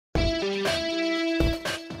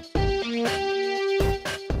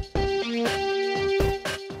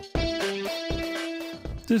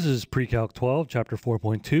This is PreCalc 12, Chapter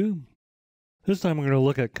 4.2. This time we're going to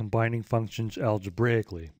look at combining functions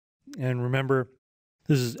algebraically. And remember,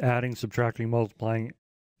 this is adding, subtracting, multiplying,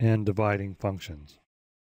 and dividing functions.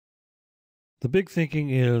 The big thinking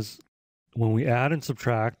is when we add and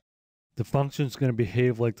subtract, the function is going to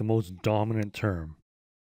behave like the most dominant term.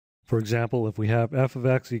 For example, if we have f of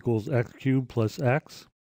x equals x cubed plus x,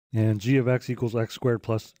 and g of x equals x squared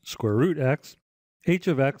plus square root x, h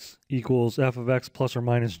of x equals f of x plus or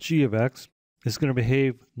minus g of x is going to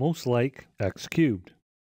behave most like x cubed.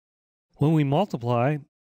 When we multiply,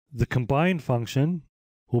 the combined function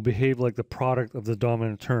will behave like the product of the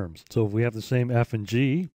dominant terms. So if we have the same f and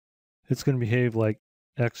g, it's going to behave like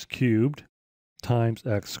x cubed times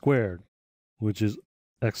x squared, which is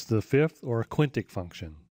x to the fifth or a quintic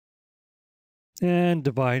function. And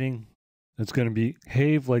dividing, it's going to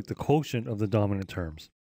behave like the quotient of the dominant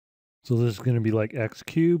terms. So this is going to be like x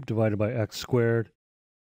cubed divided by x squared.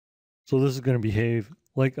 So this is going to behave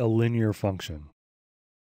like a linear function.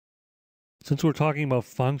 Since we're talking about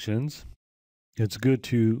functions, it's good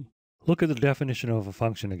to look at the definition of a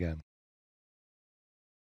function again.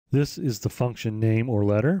 This is the function name or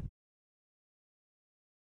letter.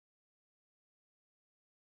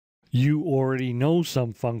 You already know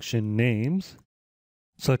some function names,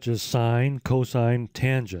 such as sine, cosine,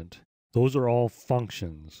 tangent. Those are all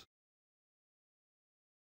functions.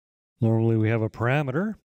 Normally we have a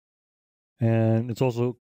parameter, and it's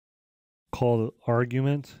also called an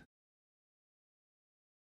argument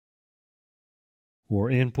or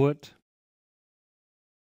input,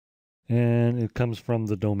 and it comes from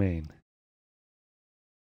the domain.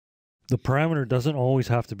 The parameter doesn't always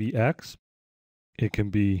have to be x. It can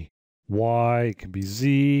be y, it can be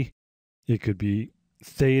z, it could be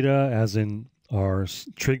theta, as in our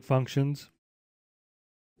trig functions.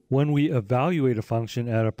 When we evaluate a function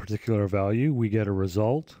at a particular value, we get a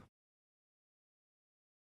result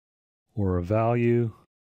or a value,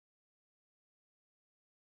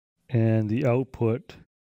 and the output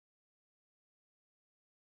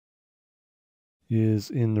is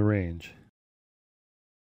in the range.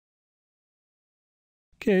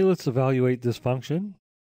 Okay, let's evaluate this function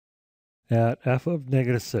at f of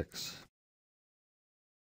negative 6.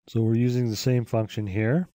 So we're using the same function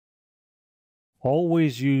here.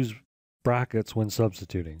 Always use brackets when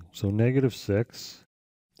substituting. So negative 6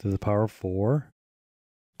 to the power of 4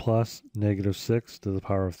 plus negative 6 to the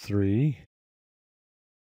power of 3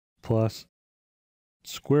 plus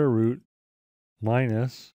square root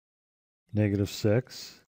minus negative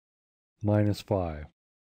 6 minus 5.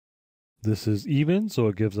 This is even, so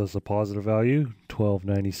it gives us a positive value,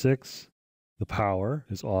 1296. The power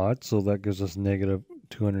is odd, so that gives us negative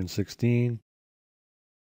 216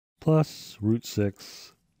 plus root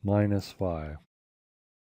 6 minus 5.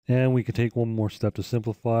 And we can take one more step to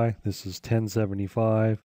simplify. This is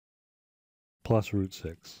 1075 plus root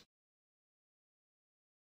 6.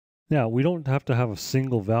 Now, we don't have to have a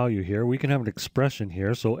single value here. We can have an expression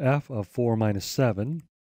here. So f of 4 minus 7,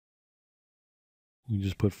 we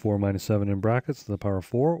just put 4 minus 7 in brackets to the power of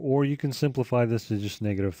 4, or you can simplify this to just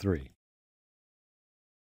negative 3.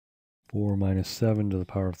 4 minus 7 to the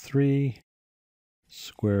power of 3,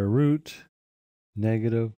 square root,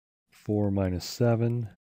 negative 4 minus 7,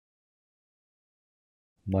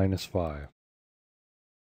 minus 5.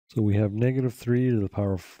 So we have negative 3 to the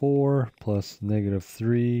power of 4 plus negative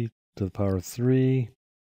 3 to the power of 3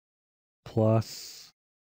 plus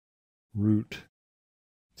root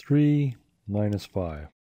 3 minus 5.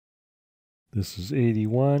 This is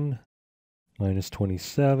 81 minus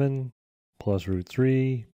 27 plus root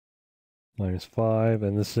 3 minus 5,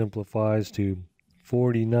 and this simplifies to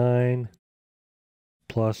 49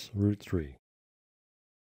 plus root 3.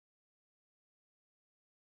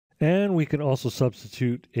 And we can also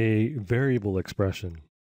substitute a variable expression.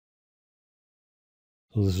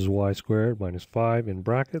 So this is y squared minus 5 in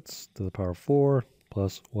brackets to the power of 4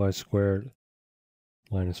 plus y squared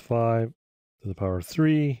minus 5 to the power of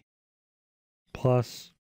 3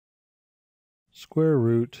 plus square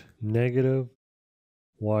root negative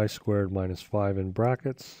y squared minus 5 in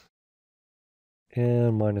brackets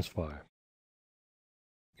and minus 5.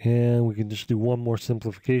 And we can just do one more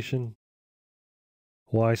simplification.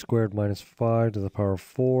 Y squared minus 5 to the power of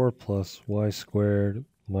 4 plus y squared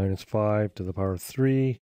minus 5 to the power of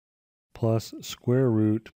 3 plus square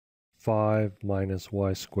root 5 minus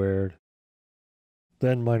y squared,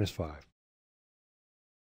 then minus 5.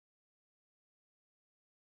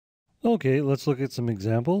 Okay, let's look at some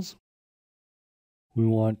examples. We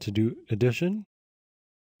want to do addition.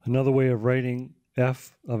 Another way of writing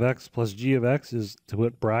f of x plus g of x is to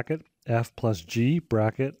put bracket f plus g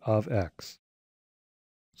bracket of x.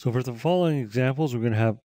 So for the following examples, we're going to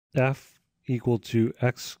have f equal to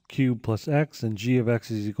x cubed plus x, and g of x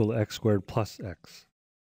is equal to x squared plus x.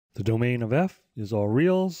 The domain of f is all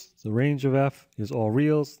reals. The range of f is all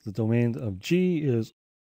reals. The domain of g is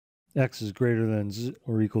x is greater than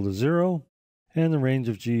or equal to 0. And the range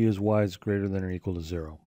of g is y is greater than or equal to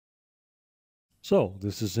 0. So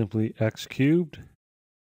this is simply x cubed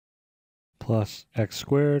plus x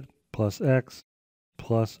squared plus x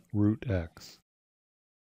plus root x.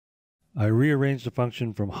 I rearranged the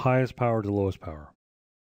function from highest power to lowest power.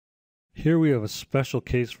 Here we have a special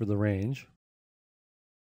case for the range,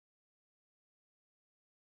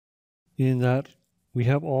 in that we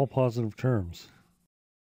have all positive terms.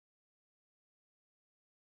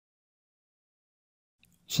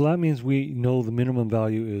 So that means we know the minimum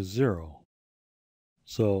value is 0.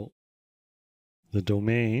 So the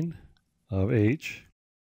domain of h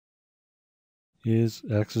is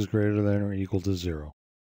x is greater than or equal to 0.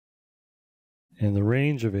 And the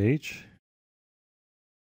range of h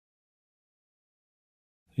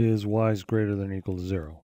is y is greater than or equal to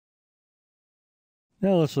 0.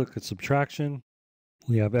 Now let's look at subtraction.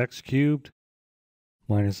 We have x cubed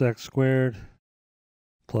minus x squared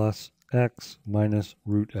plus x minus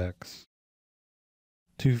root x.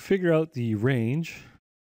 To figure out the range,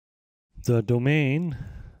 the domain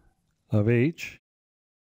of h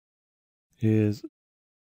is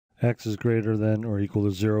x is greater than or equal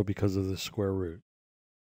to 0 because of the square root.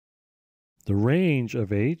 The range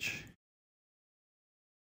of h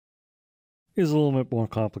is a little bit more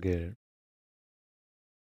complicated.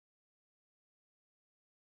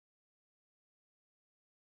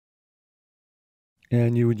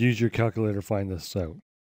 And you would use your calculator to find this out.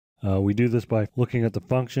 We do this by looking at the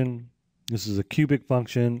function. This is a cubic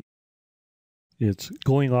function. It's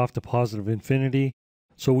going off to positive infinity,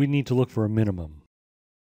 so we need to look for a minimum.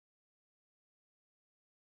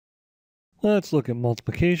 Let's look at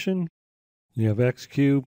multiplication. We have x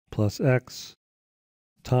cubed plus x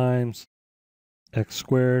times x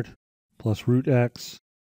squared plus root x.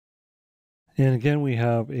 And again, we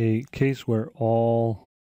have a case where all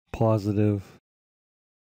positive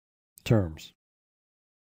terms.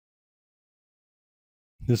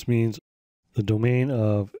 This means the domain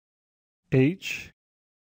of h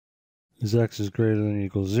is x is greater than or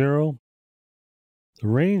equal to 0. The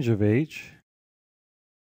range of h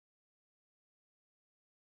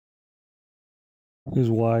is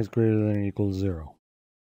y is greater than or equal to 0.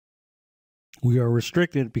 We are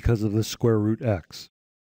restricted because of the square root x.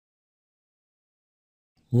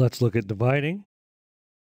 Let's look at dividing.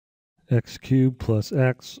 X cubed plus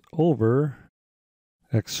x over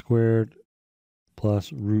x squared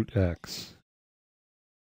plus root x.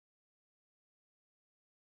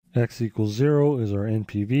 X equals 0 is our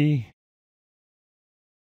NPV.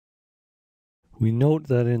 We note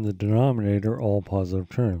that in the denominator all positive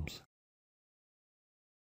terms.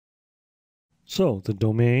 So the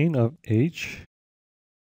domain of h,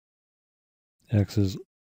 x is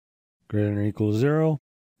greater than or equal to 0,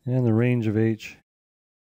 and the range of h,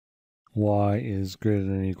 y is greater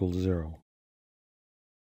than or equal to 0.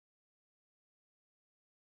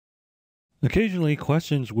 Occasionally,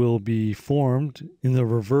 questions will be formed in the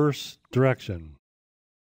reverse direction.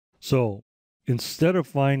 So instead of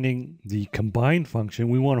finding the combined function,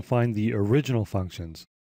 we want to find the original functions.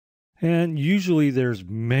 And usually there's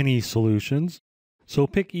many solutions, so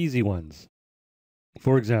pick easy ones.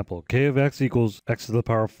 For example, k of x equals x to the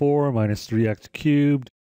power 4 minus 3x cubed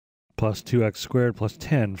plus 2x squared plus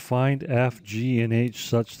 10. Find f, g, and h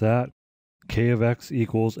such that k of x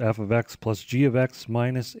equals f of x plus g of x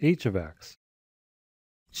minus h of x.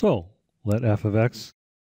 So let f of x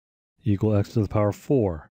equal x to the power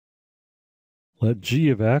 4. Let g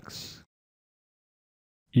of x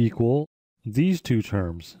equal these two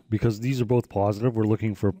terms. Because these are both positive, we're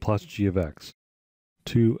looking for plus g of x.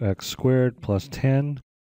 2x squared plus 10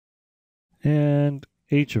 and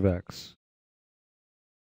h of x.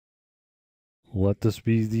 Let this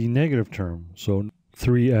be the negative term, so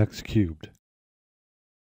 3x cubed.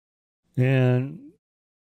 And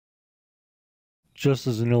just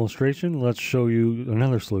as an illustration, let's show you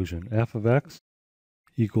another solution. F of x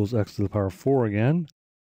equals x to the power 4 again.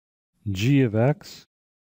 G of x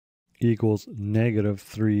equals negative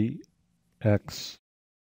 3x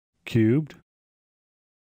cubed.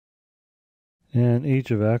 And h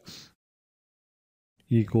of x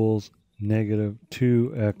equals negative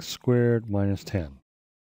 2x squared minus 10.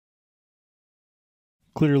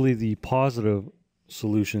 Clearly, the positive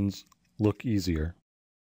solutions look easier.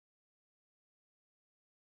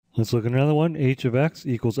 Let's look at another one. H of x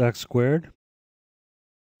equals x squared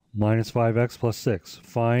minus 5x plus 6.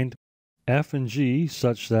 Find f and g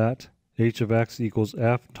such that h of x equals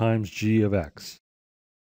f times g of x.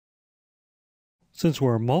 Since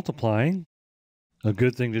we're multiplying, a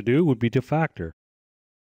good thing to do would be to factor.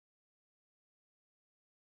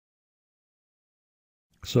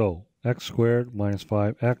 So x squared minus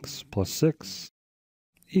 5x plus 6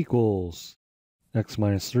 equals x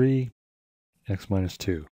minus 3, x minus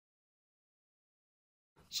 2.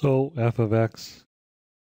 So f of x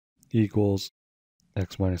equals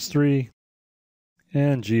x minus 3,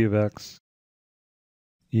 and g of x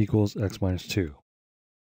equals x minus 2.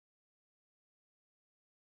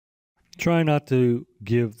 Try not to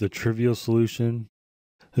give the trivial solution.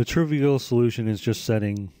 The trivial solution is just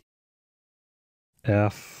setting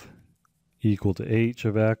f equal to h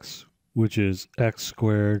of x, which is x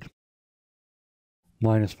squared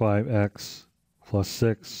minus 5x plus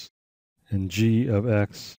 6, and g of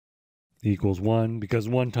x equals 1, because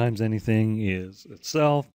 1 times anything is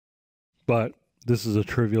itself, but this is a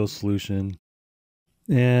trivial solution,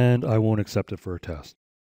 and I won't accept it for a test.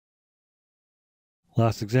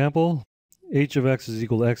 Last example, h of x is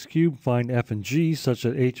equal to x cubed. Find f and g such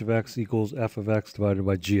that h of x equals f of x divided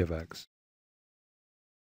by g of x.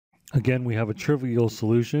 Again, we have a trivial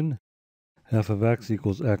solution. F of x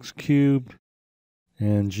equals x cubed,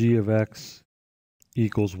 and g of x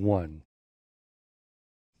equals 1.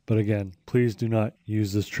 But again, please do not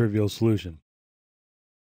use this trivial solution.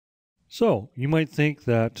 So, you might think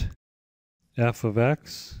that f of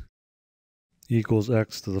x equals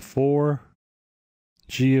x to the 4,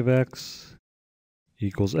 g of x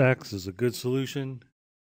equals x is a good solution.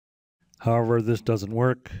 However, this doesn't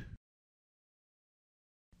work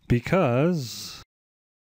because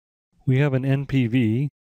we have an NPV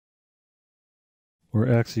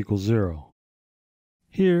where x equals 0.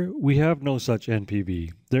 Here, we have no such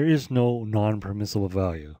NPV. There is no non-permissible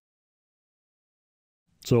value.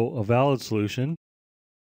 So a valid solution,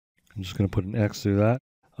 I'm just going to put an x through that.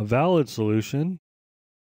 A valid solution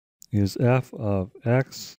is f of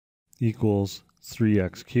x equals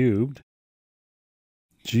 3x cubed,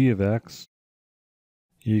 g of x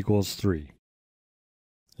equals 3.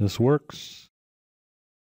 This works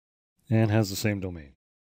and has the same domain.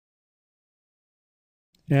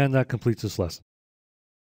 And that completes this lesson.